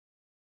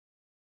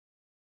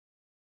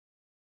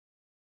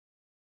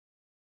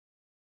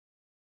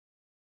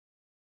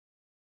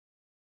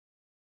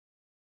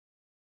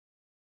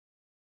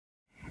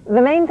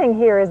The main thing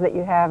here is that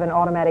you have an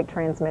automatic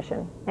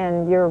transmission,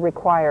 and you're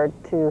required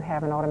to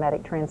have an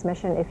automatic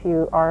transmission if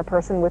you are a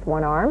person with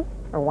one arm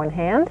or one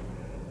hand.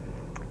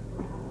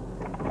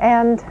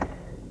 And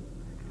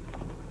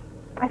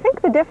I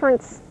think the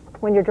difference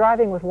when you're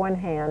driving with one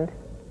hand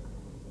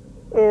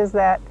is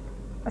that,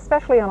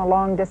 especially on a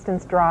long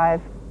distance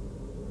drive,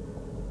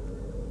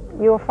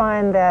 you'll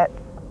find that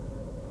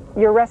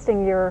you're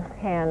resting your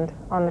hand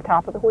on the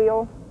top of the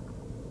wheel,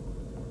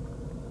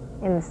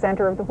 in the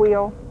center of the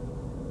wheel,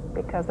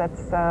 because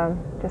that's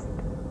just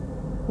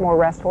more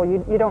restful.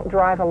 You don't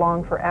drive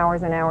along for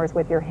hours and hours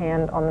with your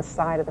hand on the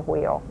side of the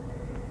wheel.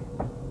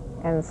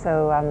 And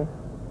so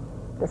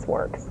this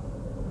works.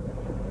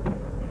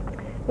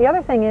 The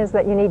other thing is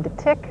that you need to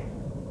tick.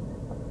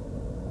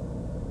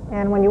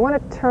 And when you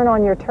want to turn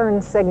on your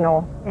turn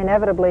signal,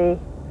 inevitably,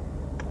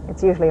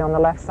 it's usually on the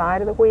left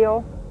side of the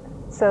wheel.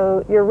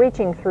 So you're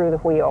reaching through the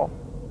wheel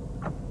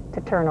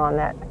to turn on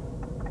that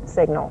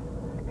signal.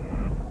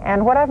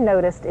 And what I've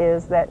noticed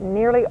is that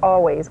nearly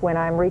always when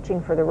I'm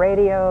reaching for the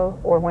radio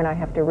or when I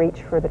have to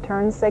reach for the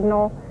turn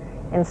signal,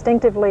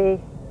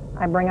 instinctively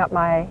I bring up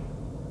my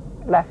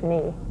left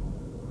knee.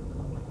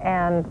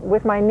 And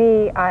with my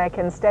knee I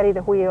can steady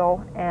the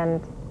wheel,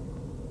 and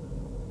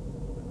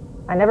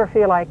I never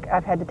feel like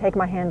I've had to take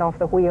my hand off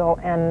the wheel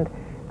and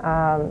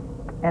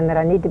that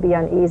I need to be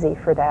uneasy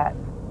for that.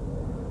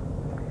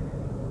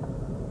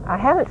 I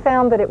haven't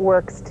found that it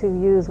works to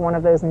use one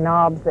of those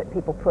knobs that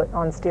people put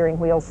on steering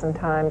wheels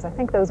sometimes. I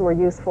think those were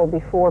useful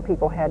before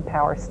people had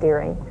power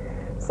steering.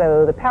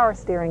 So the power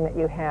steering that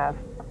you have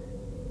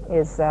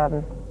is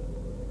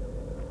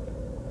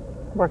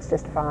works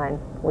just fine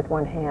with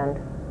one hand.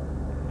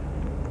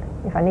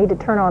 If I need to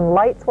turn on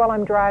lights while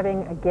I'm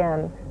driving,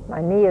 again, my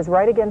knee is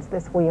right against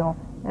this wheel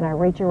and I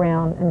reach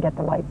around and get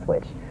the light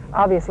switch.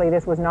 Obviously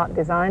this was not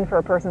designed for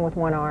a person with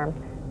one arm,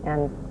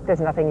 and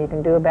there's nothing you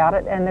can do about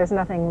it, and there's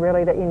nothing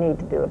really that you need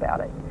to do about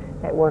it.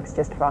 It works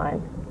just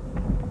fine.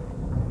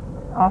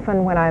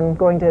 Often when I'm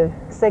going to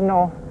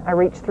signal, I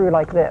reach through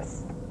like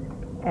this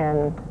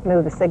and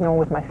move the signal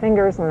with my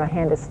fingers when my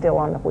hand is still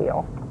on the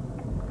wheel.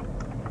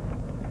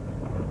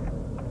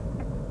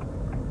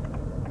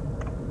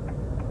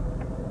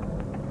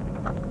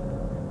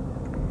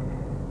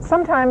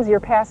 Sometimes your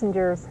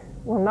passengers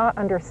will not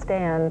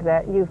understand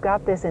that you've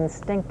got this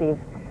instinctive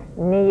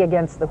knee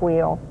against the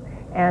wheel.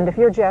 And if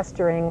you're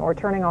gesturing or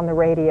turning on the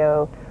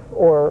radio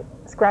or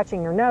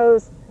scratching your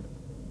nose,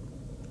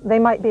 they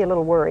might be a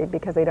little worried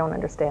because they don't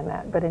understand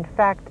that. But in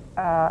fact,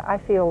 I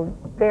feel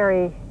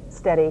very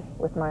steady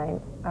with my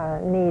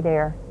knee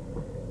there.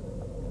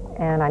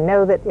 And I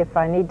know that if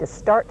I need to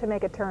start to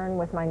make a turn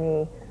with my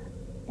knee,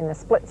 in a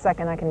split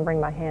second I can bring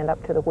my hand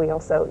up to the wheel.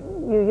 So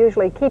you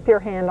usually keep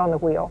your hand on the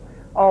wheel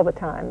all the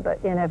time, but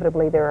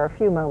inevitably there are a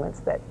few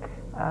moments that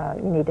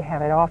you need to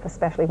have it off,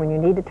 especially when you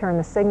need to turn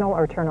the signal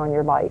or turn on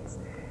your lights,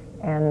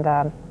 and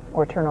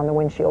or turn on the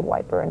windshield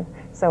wiper. And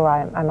so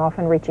I'm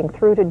often reaching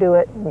through to do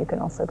it, and you can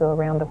also go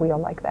around the wheel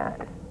like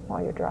that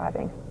while you're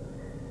driving.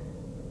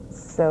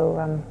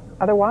 So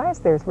otherwise,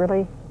 there's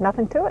really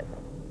nothing to it.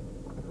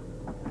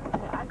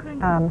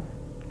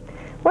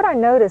 What I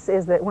notice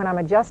is that when I'm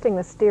adjusting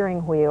the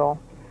steering wheel,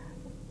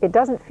 it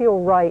doesn't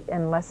feel right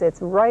unless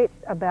it's right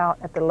about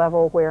at the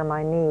level where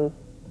my knee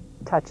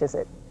touches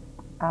it.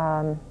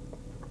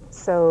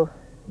 So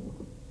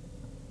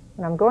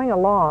when I'm going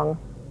along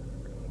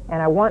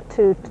and I want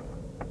to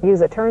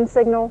use a turn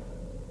signal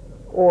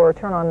or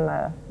turn on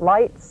the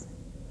lights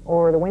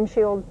or the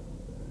windshield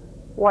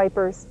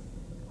wipers,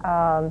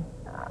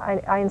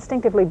 I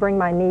instinctively bring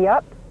my knee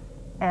up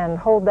and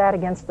hold that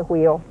against the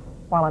wheel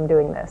while I'm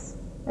doing this.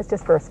 It's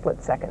just for a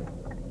split second.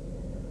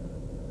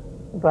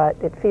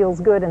 But it feels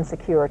good and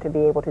secure to be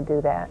able to do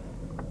that.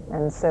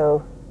 And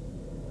so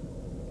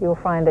you'll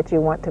find that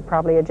you want to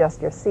probably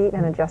adjust your seat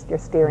and adjust your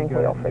steering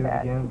wheel for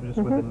that. Again, just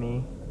with the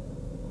knee.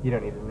 You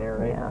don't need to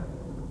narrate. Yeah.